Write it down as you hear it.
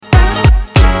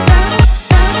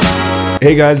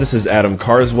Hey guys, this is Adam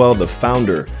Carswell, the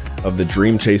founder of the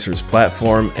Dream Chasers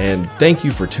platform, and thank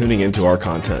you for tuning into our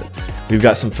content. We've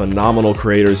got some phenomenal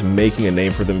creators making a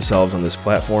name for themselves on this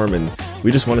platform, and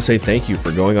we just want to say thank you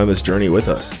for going on this journey with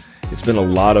us. It's been a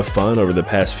lot of fun over the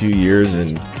past few years,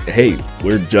 and hey,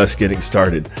 we're just getting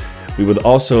started. We would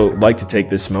also like to take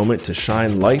this moment to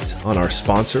shine light on our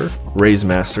sponsor, Raise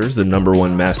Masters, the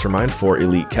 #1 mastermind for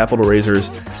elite capital raisers.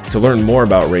 To learn more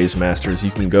about Raise Masters,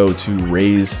 you can go to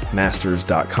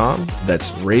raisemasters.com.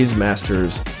 That's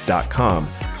raisemasters.com.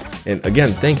 And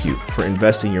again, thank you for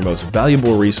investing your most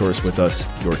valuable resource with us,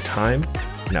 your time.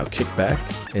 Now kick back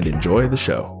and enjoy the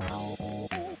show.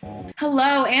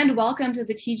 Hello and welcome to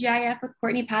the TGIF with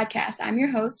Courtney podcast. I'm your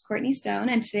host, Courtney Stone,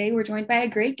 and today we're joined by a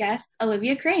great guest,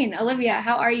 Olivia Crane. Olivia,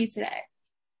 how are you today?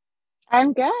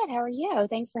 I'm good. How are you?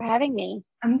 Thanks for having me.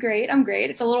 I'm great.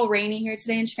 It's a little rainy here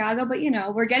today in Chicago, but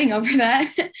we're getting over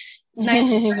that. It's nice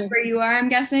where you are, I'm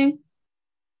guessing.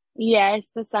 Yes,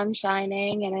 the sun's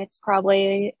shining and it's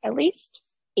probably at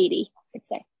least 80, I'd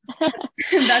say.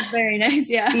 That's very nice.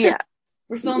 Yeah.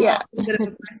 We're still in a little bit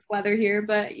of a brisk weather here,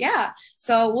 but yeah.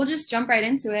 So we'll just jump right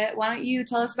into it. Why don't you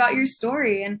tell us about your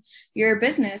story and your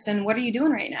business and what are you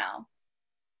doing right now?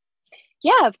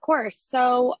 Yeah, of course.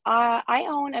 So I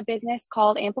own a business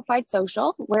called Amplified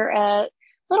Social. We're a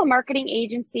little marketing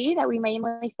agency that we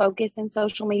mainly focus in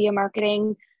social media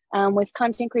marketing with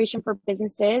content creation for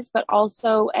businesses, but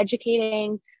also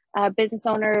educating business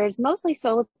owners, mostly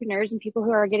solopreneurs and people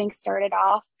who are getting started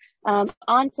off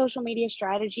on social media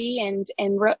strategy and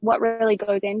what really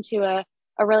goes into a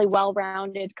really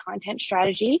well-rounded content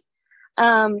strategy.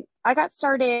 I got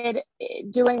started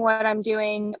doing what I'm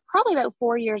doing probably about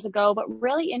 4 years ago, but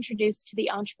really introduced to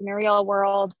the entrepreneurial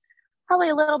world probably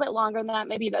a little bit longer than that,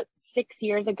 maybe about 6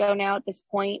 years ago now at this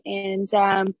point. And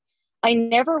I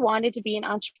never wanted to be an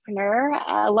entrepreneur.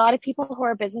 A lot of people who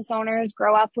are business owners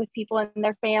grow up with people in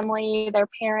their family, their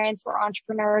parents were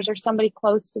entrepreneurs or somebody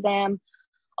close to them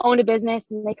owned a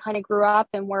business and they kind of grew up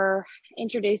and were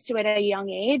introduced to it at a young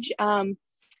age.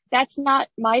 That's not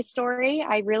my story.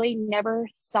 I really never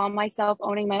saw myself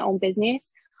owning my own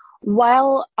business.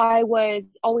 While I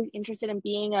was always interested in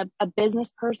being a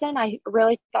business person, I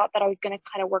really thought that I was going to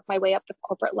kind of work my way up the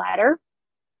corporate ladder.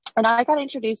 And I got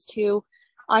introduced to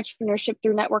entrepreneurship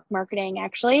through network marketing,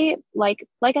 actually, like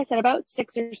I said, about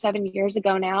 6 or 7 years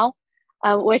ago now.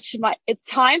 Which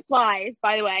time flies,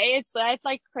 by the way. It's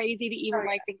like crazy to even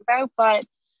think about, but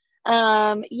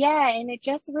and it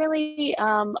just really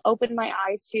opened my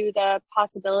eyes to the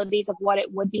possibilities of what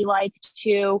it would be like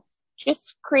to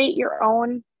just create your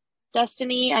own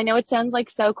destiny. I know it sounds like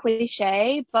so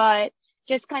cliche, but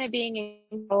just kind of being in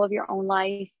control of your own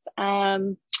life.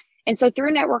 And so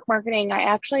through network marketing, I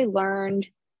actually learned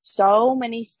so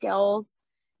many skills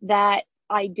that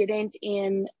I didn't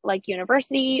in like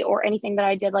university or anything that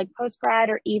I did like post-grad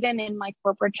or even in my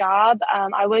corporate job.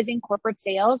 I was in corporate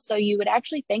sales. So you would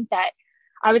actually think that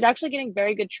I was actually getting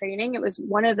very good training. It was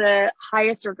one of the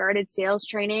highest regarded sales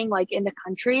training like in the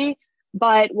country.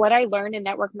 But what I learned in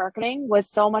network marketing was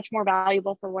so much more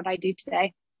valuable for what I do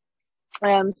today.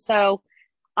 So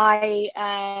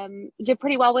I did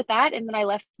pretty well with that. And then I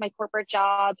left my corporate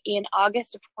job in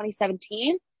August of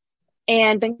 2017.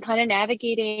 And been kind of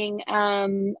navigating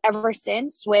ever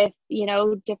since with,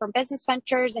 different business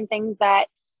ventures and things that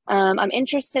I'm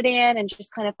interested in and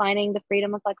just kind of finding the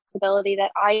freedom and flexibility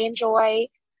that I enjoy.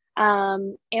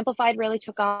 Amplified really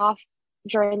took off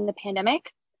during the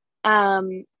pandemic.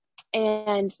 And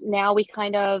now we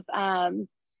kind of, I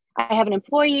have an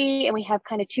employee and we have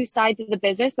kind of two sides of the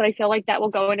business, but I feel like that will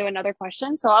go into another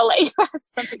question. So I'll let you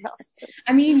ask something else.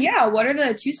 What are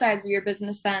the two sides of your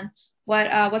business then?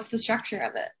 What's the structure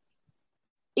of it?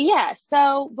 Yeah.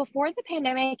 So before the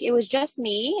pandemic, it was just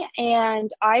me and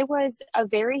I was a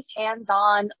very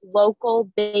hands-on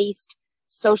local based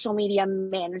social media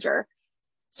manager.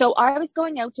 So I was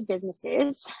going out to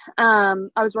businesses. I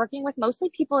was working with mostly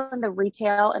people in the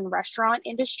retail and restaurant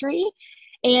industry.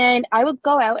 And I would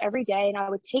go out every day and I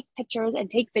would take pictures and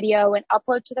take video and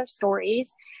upload to their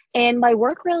stories. And my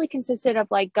work really consisted of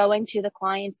like going to the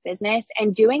client's business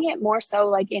and doing it more so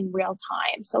like in real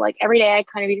time. So like every day I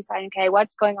kind of be deciding, okay,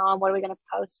 what's going on? What are we going to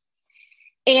post?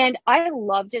 And I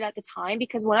loved it at the time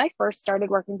because when I first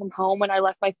started working from home, when I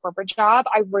left my corporate job,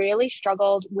 I really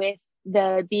struggled with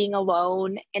the being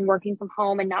alone and working from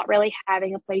home and not really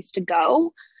having a place to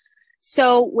go.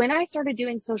 So when I started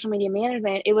doing social media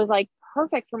management, it was like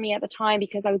perfect for me at the time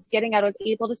because I was getting out, I was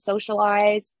able to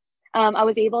socialize. I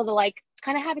was able to like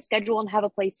kind of have a schedule and have a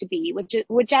place to be,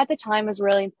 which at the time was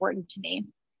really important to me.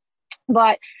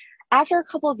 But after a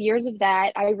couple of years of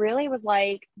that, I really was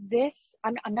like,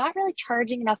 I'm not really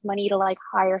charging enough money to like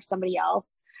hire somebody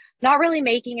else, not really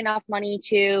making enough money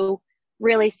to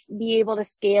really be able to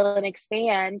scale and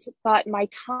expand. But my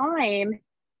time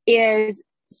is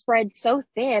spread so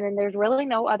thin, and there's really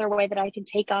no other way that I can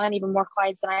take on even more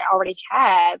clients than I already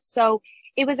have. So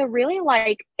it was a really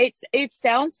like, it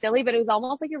sounds silly, but it was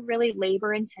almost like a really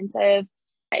labor intensive.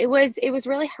 It was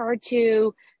really hard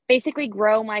to basically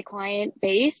grow my client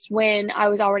base when I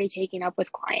was already taking up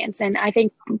with clients. And I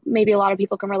think maybe a lot of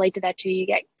people can relate to that too. You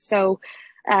get so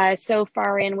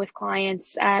far in with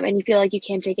clients, and you feel like you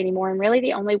can't take anymore. And really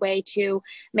the only way to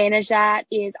manage that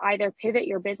is either pivot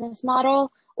your business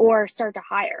model or start to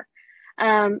hire.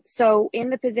 So in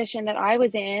the position that I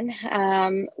was in,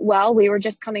 we were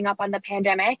just coming up on the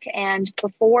pandemic, and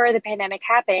before the pandemic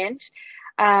happened,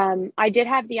 I did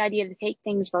have the idea to take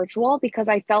things virtual because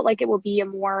I felt like it would be a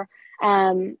more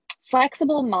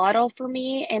flexible model for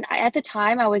me. And at the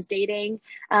time I was dating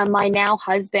my now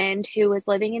husband, who was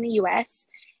living in the US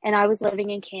and I was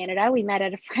living in Canada. We met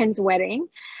at a friend's wedding.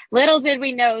 Little did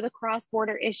we know the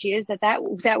cross-border issues that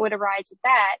would arise with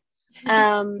that.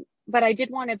 But I did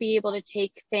want to be able to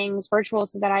take things virtual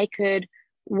so that I could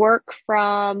work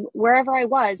from wherever I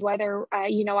was, whether, I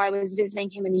was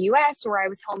visiting him in the US or I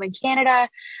was home in Canada.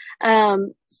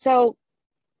 So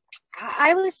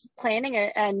I was planning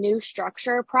a new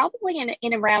structure probably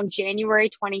in around January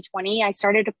 2020. I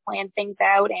started to plan things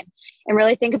out and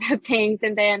really think about things.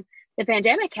 And then the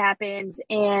pandemic happened,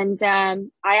 and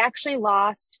I actually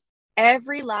lost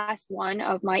every last one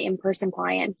of my in-person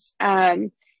clients.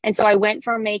 And so I went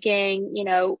from making,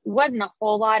 wasn't a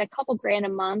whole lot, a couple grand a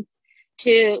month,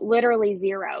 to literally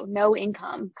zero, no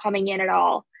income coming in at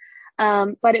all.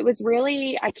 But it was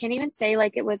really, I can't even say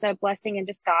like it was a blessing in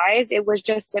disguise. It was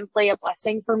just simply a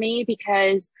blessing for me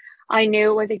because I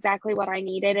knew it was exactly what I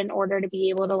needed in order to be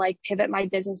able to like pivot my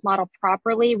business model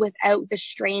properly without the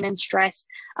strain and stress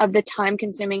of the time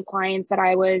consuming clients that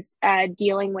I was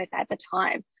dealing with at the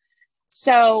time.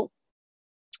 So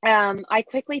I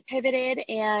quickly pivoted,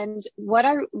 and what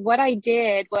I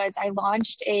did was I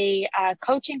launched a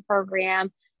coaching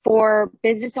program for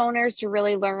business owners to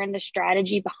really learn the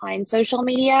strategy behind social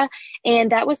media.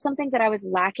 And that was something that I was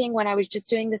lacking when I was just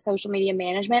doing the social media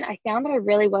management. I found that I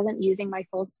really wasn't using my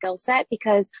full skill set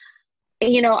because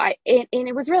and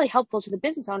it was really helpful to the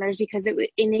business owners because it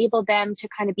enabled them to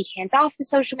kind of be hands off the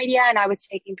social media. And I was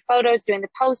taking photos, doing the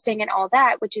posting and all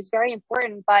that, which is very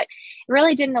important, but it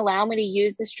really didn't allow me to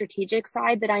use the strategic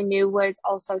side that I knew was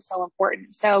also so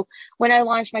important. So when I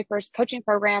launched my first coaching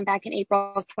program back in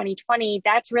April of 2020,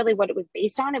 that's really what it was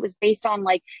based on. It was based on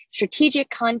like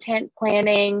strategic content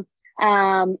planning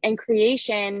and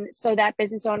creation so that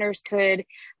business owners could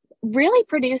really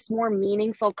produce more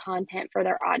meaningful content for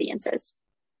their audiences.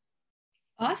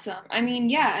 Awesome. I mean,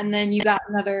 yeah. And then you got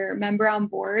another member on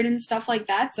board and stuff like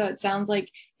that. So it sounds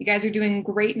like you guys are doing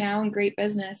great now and great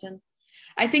business. And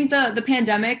I think the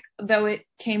pandemic, though it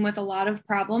came with a lot of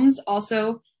problems,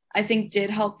 also I think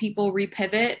did help people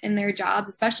repivot in their jobs,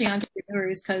 especially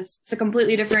entrepreneurs, because it's a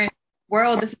completely different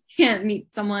world if you can't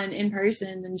meet someone in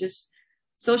person. And just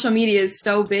social media is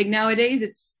so big nowadays.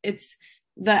 It's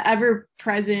the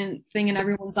ever-present thing in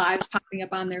everyone's lives popping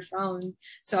up on their phone.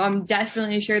 So I'm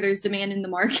definitely sure there's demand in the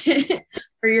market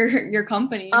for your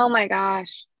company. Oh my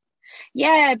gosh.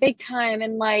 Yeah, big time.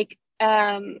 And like,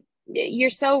 you're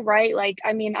so right. Like,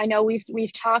 I mean, I know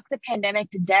we've talked the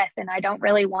pandemic to death, and I don't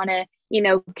really want to,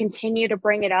 continue to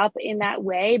bring it up in that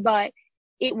way, but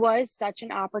it was such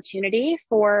an opportunity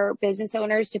for business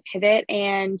owners to pivot.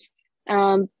 And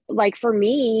like for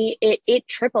me, it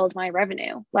tripled my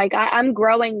revenue. Like I'm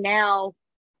growing now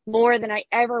more than I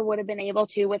ever would have been able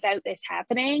to without this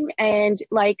happening. And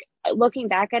like looking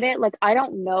back at it, like I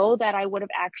don't know that I would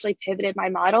have actually pivoted my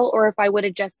model or if I would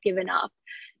have just given up,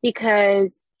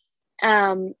 because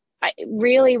I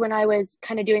really, when I was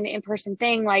kind of doing the in-person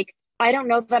thing, like I don't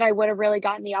know that I would have really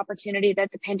gotten the opportunity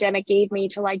that the pandemic gave me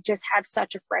to like just have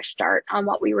such a fresh start on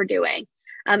what we were doing.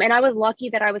 And I was lucky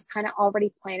that I was kind of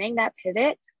already planning that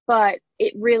pivot, but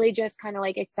it really just kind of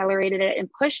like accelerated it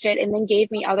and pushed it, and then gave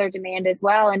me other demand as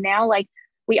well. And now like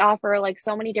we offer like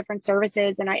so many different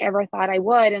services than I ever thought I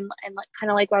would. And like, kind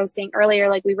of like what I was saying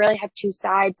earlier, like we really have two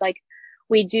sides. Like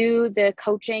we do the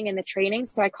coaching and the training.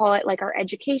 So I call it like our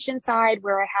education side,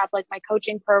 where I have like my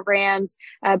coaching programs,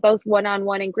 both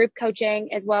one-on-one and group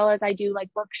coaching, as well as I do like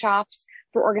workshops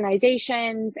for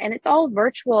organizations, and it's all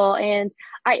virtual. And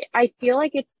I feel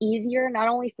like it's easier, not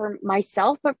only for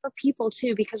myself, but for people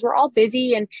too, because we're all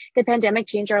busy and the pandemic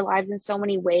changed our lives in so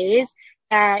many ways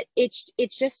that it's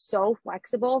just so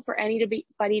flexible for anybody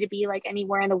to be like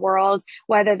anywhere in the world,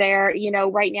 whether they're, you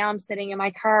know, right now I'm sitting in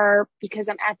my car because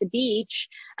I'm at the beach.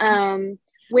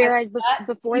 Whereas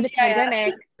before the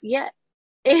pandemic, yeah.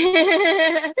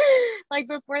 Like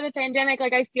before the pandemic,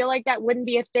 like I feel like that wouldn't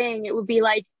be a thing. It would be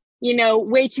like, you know,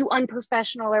 way too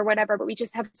unprofessional or whatever, but we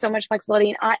just have so much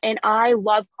flexibility. And I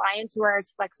love clients who are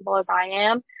as flexible as I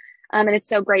am. And it's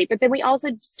so great. But then we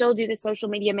also still do the social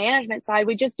media management side.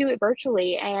 We just do it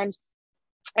virtually. And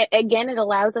again, it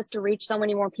allows us to reach so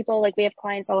many more people. Like we have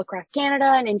clients all across Canada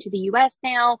and into the US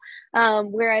now.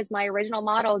 Whereas my original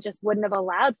model just wouldn't have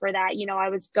allowed for that. You know, I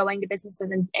was going to businesses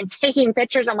and taking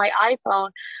pictures on my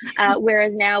iPhone.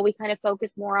 Whereas now we kind of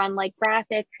focus more on like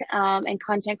graphic and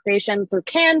content creation through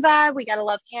Canva. We got to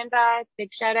love Canva.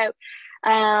 Big shout out.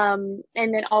 And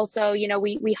then also, you know,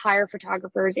 we hire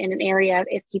photographers in an area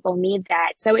if people need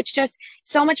that. So it's just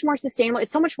so much more sustainable.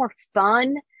 It's so much more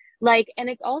fun. Like, and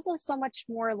it's also so much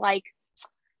more like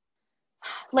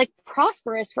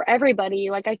prosperous for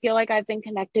everybody. Like, I feel like I've been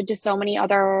connected to so many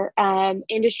other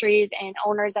industries and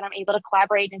owners that I'm able to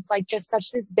collaborate. And it's like just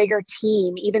such this bigger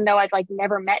team, even though I've like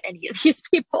never met any of these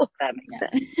people, if that makes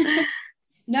sense.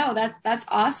 No, that's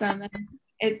awesome. And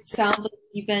it sounds like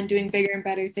you've been doing bigger and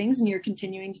better things and you're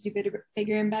continuing to do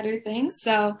bigger and better things.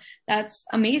 So that's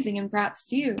amazing, and props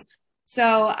to you.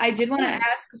 So I did want to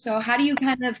ask, so how do you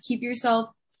kind of keep yourself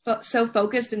so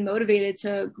focused and motivated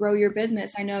to grow your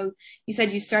business? I know you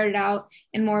said you started out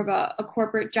in more of a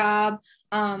corporate job,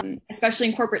 especially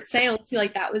in corporate sales too.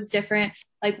 Like that was different.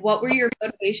 Like what were your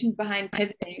motivations behind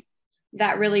pivoting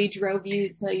that really drove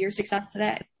you to your success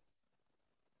today?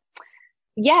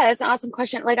 Yeah, that's an awesome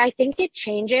question. Like, I think it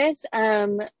changes,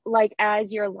 like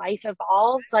as your life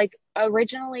evolves. Like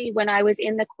originally when I was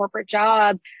in the corporate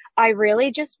job, I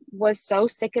really just was so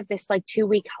sick of this like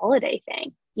 2-week holiday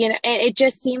thing, you know, and it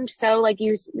just seemed so like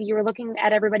you were looking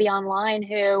at everybody online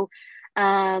who,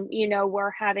 you know,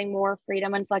 were having more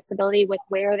freedom and flexibility with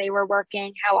where they were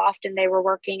working, how often they were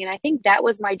working. And I think that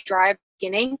was my drive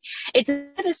beginning. It's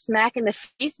a smack in the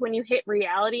face when you hit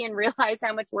reality and realize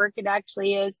how much work it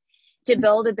actually is to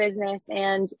build a business,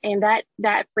 and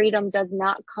that freedom does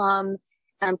not come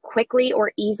quickly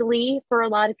or easily for a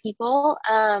lot of people,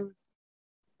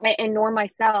 and nor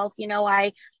myself. You know,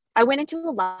 I went into a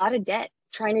lot of debt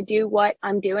trying to do what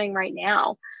I'm doing right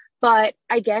now. But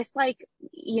I guess, like,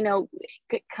 you know,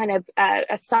 kind of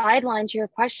a sideline to your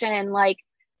question, like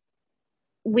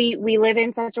we live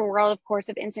in such a world, of course,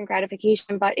 of instant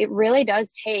gratification, but it really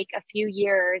does take a few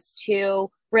years to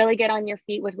really get on your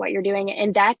feet with what you're doing.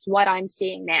 And that's what I'm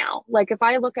seeing now. Like if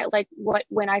I look at like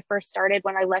when I first started,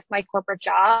 when I left my corporate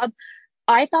job,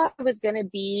 I thought I was going to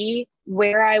be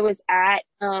where I was at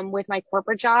with my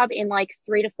corporate job in like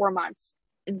 3 to 4 months.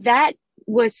 That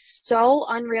was so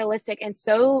unrealistic and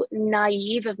so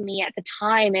naive of me at the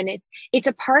time. And it's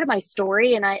a part of my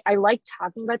story. And I like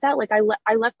talking about that. Like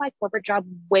I left my corporate job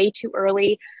way too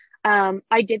early.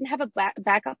 I didn't have a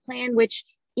backup plan, which,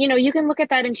 you know, you can look at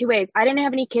that in 2 ways. I didn't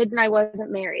have any kids and I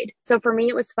wasn't married. So for me,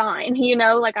 it was fine. You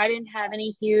know, like I didn't have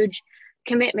any huge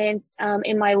commitments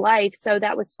in my life. So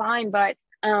that was fine. But,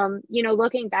 you know,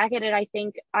 looking back at it, I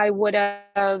think I would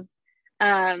have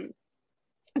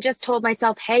just told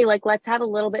myself, hey, like, let's have a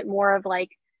little bit more of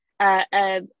like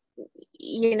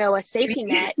you know, a safety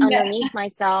net underneath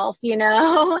myself, you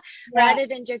know, rather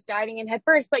than just diving in head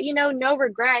first. But, you know, no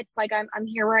regrets. Like I'm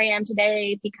here where I am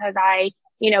today because I,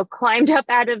 you know, climbed up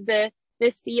out of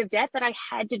this sea of debt that I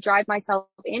had to drive myself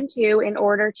into in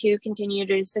order to continue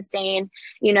to sustain,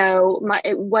 you know, my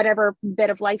whatever bit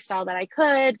of lifestyle that I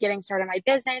could, getting started my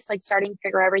business, like starting to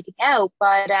figure everything out.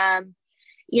 But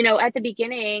you know, at the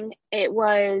beginning, it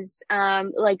was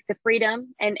like the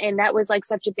freedom, and that was like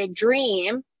such a big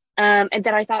dream. And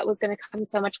that I thought was going to come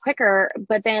so much quicker.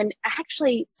 But then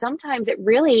actually, sometimes it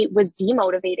really was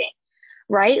demotivating,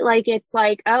 right? Like, it's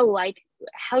like, oh, like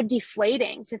how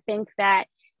deflating to think that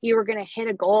you were going to hit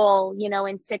a goal, you know,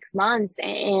 in 6 months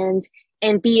and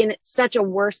be in such a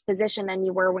worse position than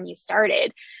you were when you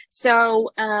started. So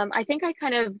I think I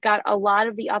kind of got a lot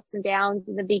of the ups and downs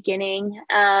in the beginning,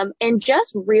 and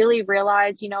just really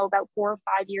realized, you know, about 4 or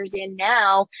 5 years in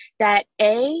now that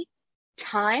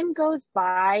time goes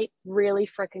by really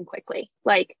freaking quickly.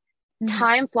 Like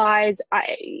time flies.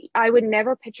 I would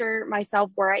never picture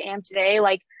myself where I am today.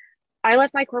 Like I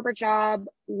left my corporate job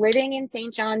living in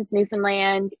St. John's,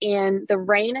 Newfoundland in the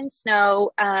rain and snow,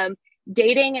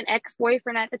 dating an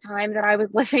ex-boyfriend at the time that I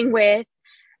was living with.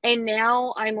 And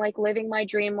now I'm like living my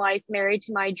dream life, married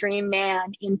to my dream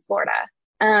man in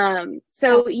Florida.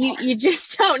 So you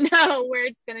just don't know where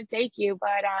it's going to take you.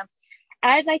 But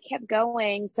as I kept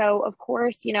going, so of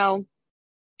course, you know,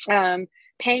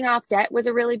 Paying off debt was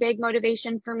a really big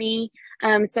motivation for me.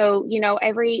 So, you know,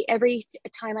 every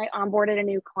time I onboarded a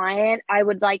new client, I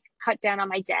would like cut down on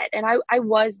my debt. And I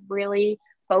was really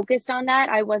focused on that.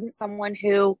 I wasn't someone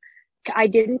who, I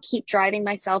didn't keep driving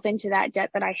myself into that debt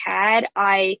that I had.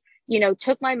 I, you know,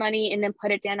 took my money and then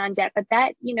put it down on debt, but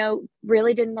that, you know,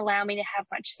 really didn't allow me to have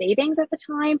much savings at the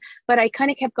time, but I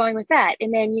kind of kept going with that.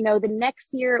 And then, you know, the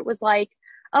next year it was like,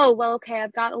 oh, well, okay,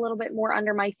 I've got a little bit more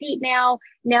under my feet now.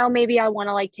 Now maybe I want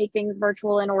to like take things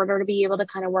virtual in order to be able to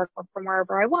kind of work from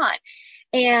wherever I want.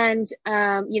 And,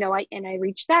 you know, I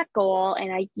reached that goal,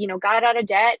 and I, you know, got out of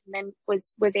debt, and then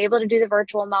was able to do the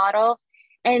virtual model.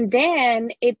 And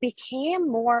then it became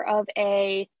more of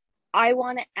a, I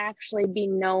want to actually be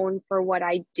known for what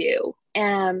I do.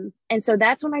 And so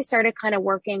that's when I started kind of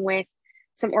working with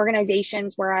some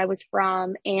organizations where I was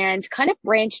from, and kind of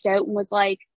branched out and was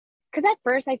like, because at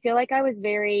first I feel like I was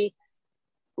very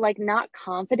like not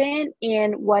confident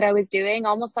in what I was doing,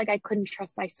 almost like I couldn't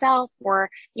trust myself, or,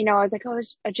 you know, I was like, I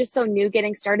was just so new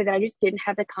getting started that I just didn't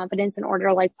have the confidence in order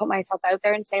to like put myself out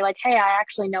there and say like, hey, I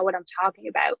actually know what I'm talking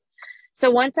about.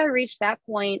 So once I reached that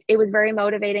point, it was very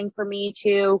motivating for me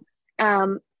to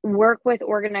work with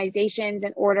organizations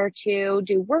in order to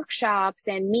do workshops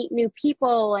and meet new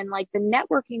people, and like the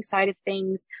networking side of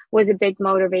things was a big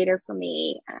motivator for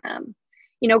me.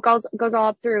 You know, goes all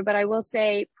up through, but I will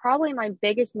say probably my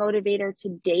biggest motivator to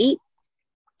date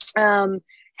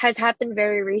has happened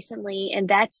very recently, and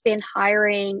that's been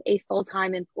hiring a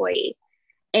full-time employee.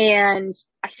 And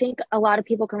I think a lot of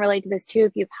people can relate to this too.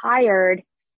 If you've hired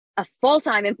a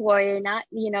full-time employee, not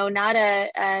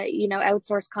a you know,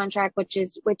 outsourced contract, which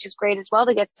is great as well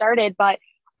to get started. But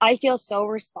I feel so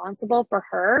responsible for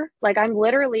her. Like I'm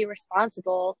literally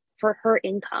responsible for her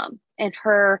income and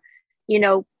her, you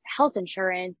know, health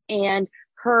insurance and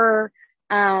her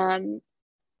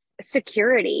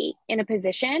security in a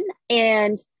position.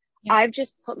 And yeah. I've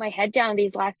just put my head down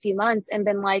these last few months and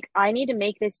been like, I need to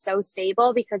make this so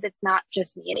stable, because it's not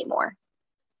just me anymore.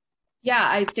 Yeah,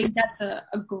 I think that's a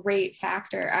great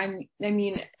factor. I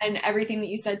mean, and everything that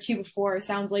you said too before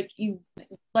sounds like you,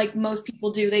 like most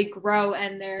people do, they grow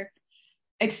and their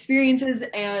experiences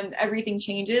and everything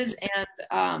changes.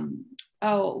 And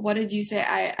oh, what did you say?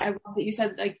 I love that you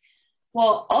said like,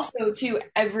 well, also too,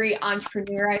 every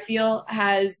entrepreneur I feel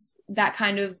has that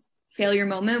kind of failure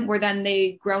moment where then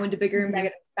they grow into bigger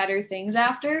and better things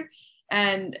after.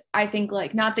 And I think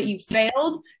like, not that you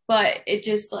failed, but it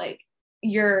just like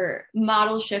your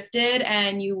model shifted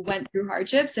and you went through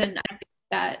hardships. And I think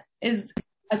that is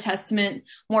a testament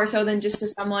more so than just to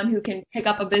someone who can pick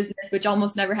up a business, which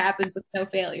almost never happens with no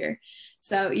failure.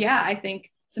 So yeah, I think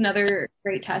it's another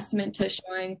great testament to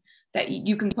showing that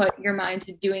you can put your mind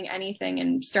to doing anything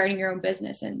and starting your own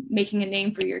business and making a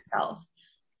name for yourself.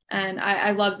 And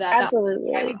I love that.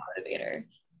 Absolutely. That's a motivator.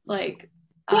 Like,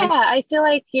 yeah, I feel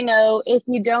like, you know, if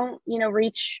you don't, you know,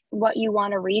 reach what you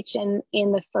want to reach in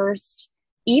the first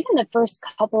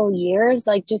couple years,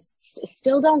 like just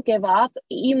still don't give up.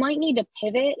 You might need to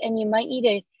pivot and you might need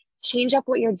to change up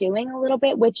what you're doing a little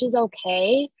bit, which is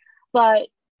okay. But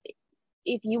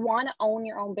if you want to own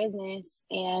your own business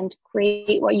and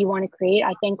create what you want to create,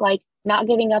 I think like not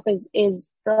giving up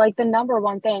is like the number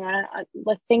one thing.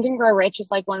 Like Think and Grow Rich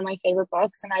is like one of my favorite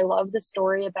books. And I love the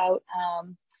story about,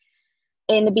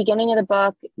 in the beginning of the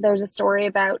book, there's a story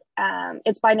about,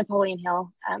 it's by Napoleon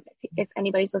Hill, if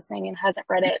anybody's listening and hasn't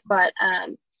read it, but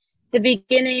the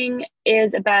beginning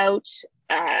is about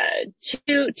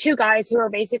two guys who are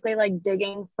basically like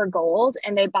digging for gold,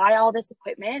 and they buy all this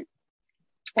equipment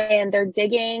and they're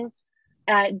digging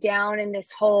down in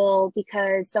this hole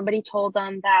because somebody told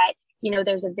them that, you know,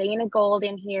 there's a vein of gold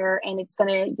in here and it's going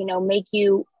to, you know, make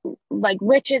you like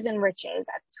riches and riches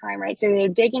at the time, right? So they're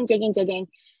digging,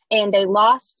 and they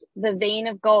lost the vein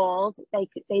of gold. They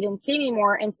didn't see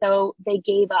anymore. And so they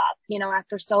gave up, you know,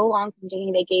 after so long from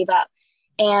digging, they gave up.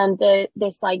 And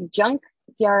this like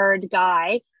junkyard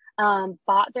guy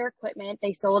bought their equipment.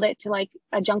 They sold it to like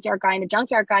a junkyard guy, and the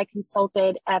junkyard guy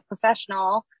consulted a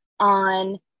professional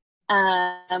on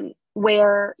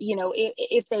where, you know,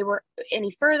 if they were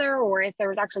any further or if there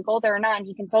was actually gold there or not. And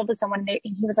he consulted someone, and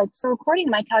he was like, so according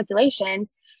to my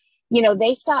calculations, you know,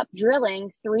 they stopped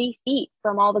drilling 3 feet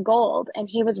from all the gold. And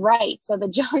he was right. So the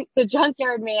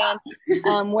junkyard man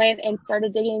went and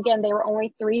started digging again. They were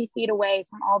only 3 feet away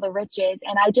from all the riches.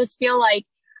 And I just feel like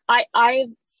I've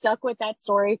stuck with that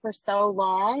story for so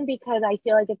long, because I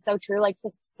feel like it's so true. Like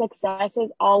success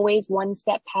is always one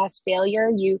step past failure.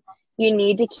 You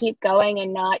need to keep going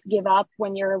and not give up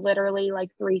when you're literally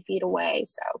like 3 feet away.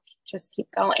 So just keep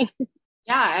going.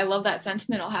 Yeah, I love that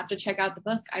sentiment. I'll have to check out the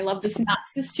book. I love the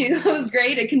synopsis too. It was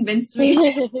great. It convinced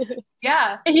me.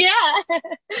 Yeah. Yeah.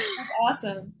 That's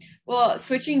awesome. Well,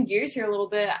 switching gears here a little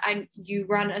bit, you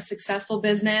run a successful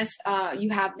business.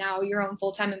 You have now your own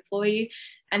full-time employee,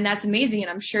 and that's amazing. And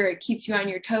I'm sure it keeps you on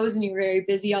your toes and you're very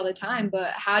busy all the time.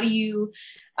 But how do you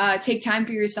take time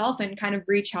for yourself and kind of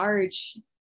recharge?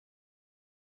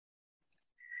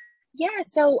 Yeah,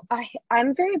 so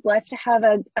I'm very blessed to have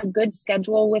a good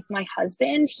schedule with my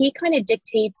husband. He kind of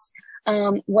dictates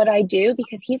what I do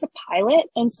because he's a pilot.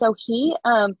 And so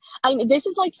this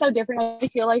is like so different, I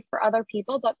feel like, for other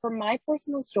people, but for my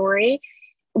personal story,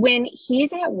 when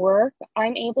he's at work,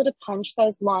 I'm able to punch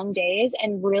those long days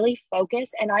and really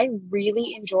focus. And I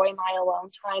really enjoy my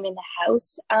alone time in the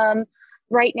house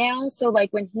right now. So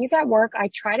like when he's at work, I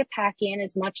try to pack in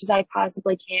as much as I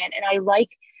possibly can. And I like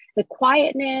the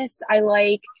quietness. I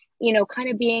like, kind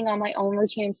of being on my own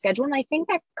routine and schedule. And I think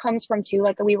that comes from too,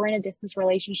 like we were in a distance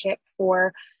relationship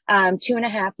for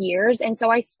 2.5 years. And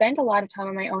so I spent a lot of time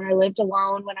on my own. I lived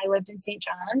alone when I lived in St.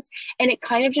 John's, and it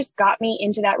kind of just got me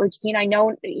into that routine. I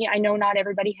know not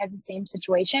everybody has the same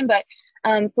situation, but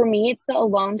for me, it's the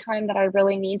alone time that I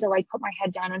really need to like put my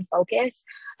head down and focus.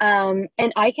 And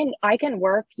I can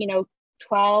work,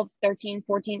 12, 13,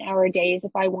 14-hour days if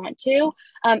I want to,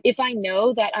 if I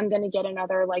know that I'm going to get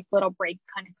another like little break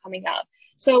kind of coming up.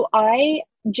 So I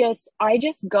just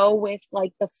go with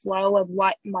like the flow of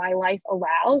what my life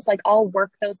allows. Like I'll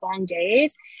work those long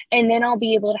days, and then I'll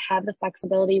be able to have the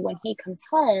flexibility when he comes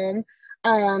home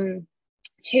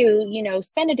to,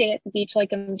 spend a day at the beach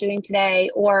like I'm doing today,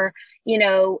 or,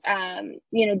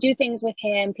 do things with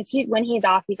him, because when he's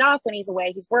off, when he's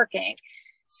away, he's working.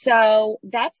 So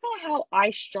that's kind of how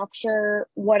I structure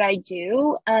what I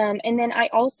do. And then I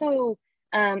also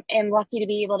am lucky to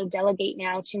be able to delegate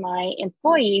now to my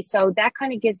employees. So that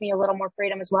kind of gives me a little more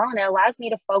freedom as well. And it allows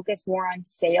me to focus more on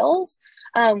sales,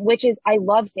 which is, I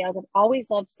love sales. I've always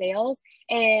loved sales.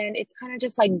 And it's kind of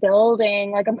just like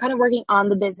building, like I'm kind of working on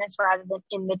the business rather than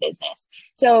in the business.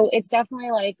 So it's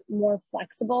definitely like more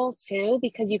flexible too,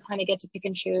 because you kind of get to pick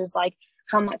and choose like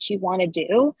how much you want to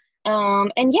do.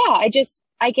 And yeah,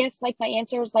 I guess like my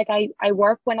answer is like, I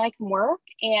work when I can work,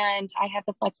 and I have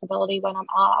the flexibility when I'm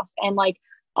off, and like,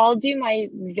 I'll do my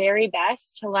very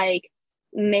best to like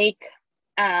make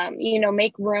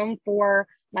room for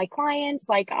my clients.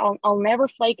 Like I'll never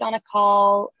flake on a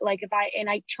call. Like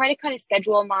I try to kind of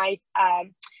schedule my,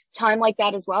 time like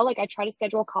that as well. Like I try to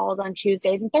schedule calls on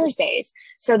Tuesdays and Thursdays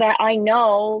so that I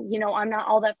know, I'm not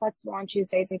all that flexible on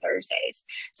Tuesdays and Thursdays.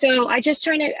 So I just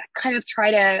try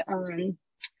to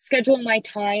schedule my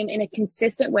time in a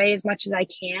consistent way as much as I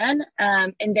can,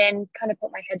 and then kind of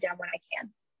put my head down when I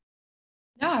can.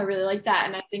 No, I really like that.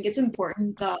 And I think it's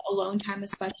important, the alone time,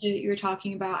 especially that you're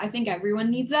talking about. I think everyone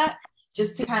needs that,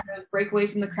 just to kind of break away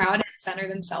from the crowd and center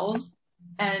themselves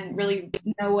and really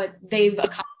know what they've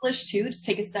accomplished too. Just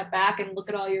take a step back and look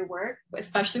at all your work,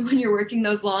 especially when you're working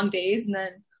those long days, and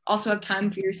then also have time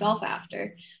for yourself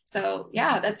after. So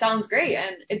yeah, that sounds great.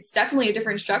 And it's definitely a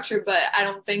different structure, but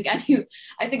I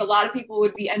think a lot of people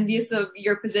would be envious of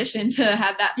your position to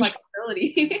have that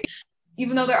flexibility,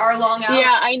 even though there are long hours.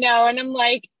 Yeah, I know. And I'm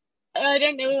like, I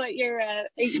don't know what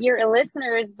your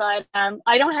listeners, but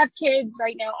I don't have kids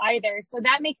right now either. So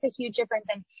that makes a huge difference.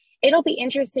 And it'll be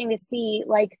interesting to see,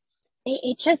 like,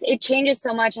 it changes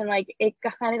so much. And like, it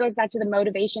kind of goes back to the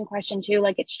motivation question too.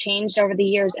 Like it's changed over the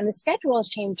years, and the schedule has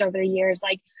changed over the years.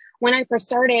 Like when I first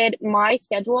started, my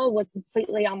schedule was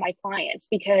completely on my clients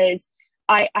because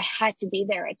I had to be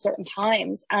there at certain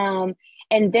times. And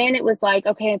then it was like,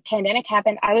 okay, a pandemic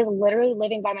happened. I was literally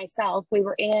living by myself. We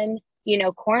were in,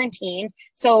 quarantine.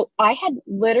 So I had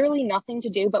literally nothing to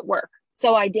do but work.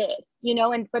 So I did,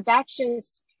 but that's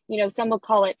just, some would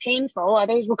call it painful.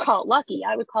 Others would call it lucky.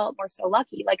 I would call it more so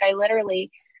lucky. Like I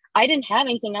didn't have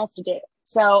anything else to do.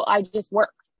 So I just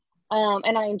worked.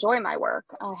 And I enjoy my work.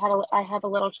 I have a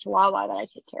little chihuahua that I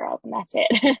take care of, and that's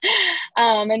it.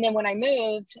 And then when I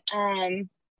moved, I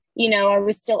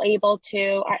was still able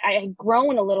to, I had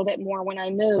grown a little bit more when I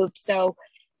moved. So,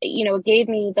 it gave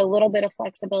me the little bit of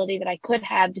flexibility that I could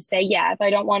have to say, yeah, if I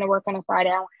don't want to work on a Friday,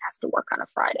 I don't have to work on a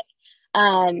Friday.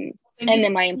 And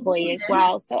then my employee as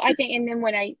well. So I think, and then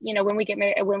when when we get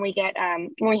married, when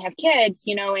we have kids,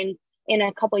 in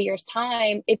a couple of years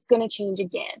time, it's going to change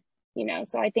again,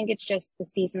 so I think it's just the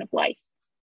season of life.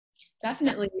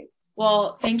 Definitely.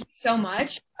 Well, thank you so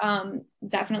much.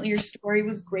 Definitely your story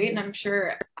was great, and I'm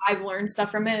sure I've learned stuff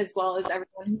from it as well as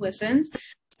everyone who listens.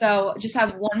 So just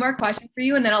have one more question for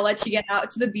you, and then I'll let you get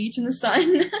out to the beach in the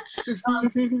sun. So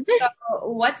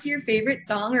what's your favorite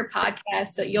song or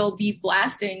podcast that you'll be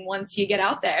blasting once you get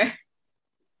out there?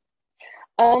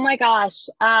 Oh my gosh.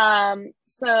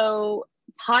 So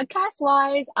podcast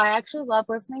wise, I actually love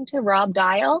listening to Rob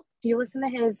Dial. Do you listen to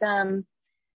his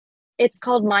it's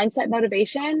called Mindset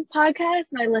Motivation podcast,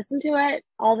 and I listen to it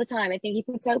all the time. I think he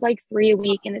puts out like 3 a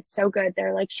week, and it's so good.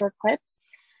 They're like short clips.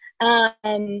 I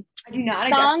do not.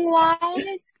 Song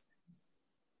wise,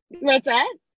 what's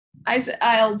that?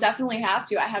 I'll definitely have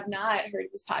to. I have not heard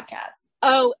of this podcast.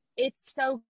 Oh, it's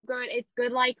so good. It's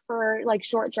good like for like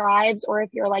short drives, or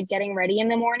if you're like getting ready in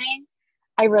the morning.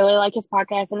 I really like his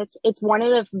podcast, and it's one of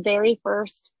the very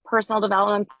first personal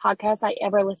development podcasts I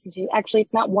ever listened to. Actually,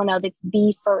 it's not one of, it's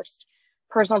the first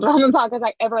personal development podcast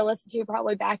I ever listened to,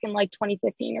 probably back in like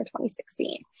 2015 or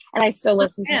 2016. And I still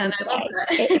listen to him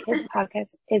today. His podcast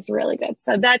is really good.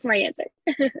 So that's my answer.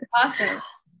 Awesome.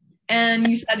 And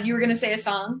you said you were going to say a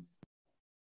song?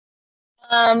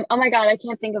 Oh my God, I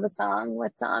can't think of a song.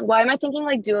 What song? Why am I thinking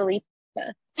like Dua Lipa?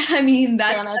 I mean,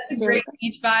 that's a great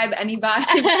beach vibe, any vibe.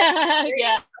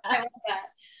 Yeah. I love that.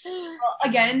 Well,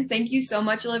 again, thank you so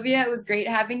much, Olivia. It was great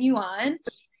having you on.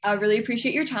 I really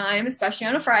appreciate your time, especially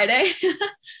on a Friday.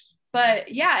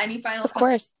 But yeah, any final Of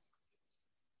course.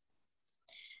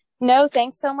 No,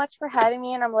 thanks so much for having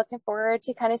me. And I'm looking forward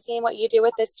to kind of seeing what you do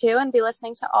with this too, and be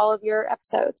listening to all of your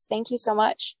episodes. Thank you so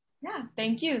much. Yeah,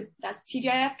 thank you. That's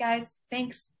TGIF, guys.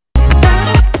 Thanks.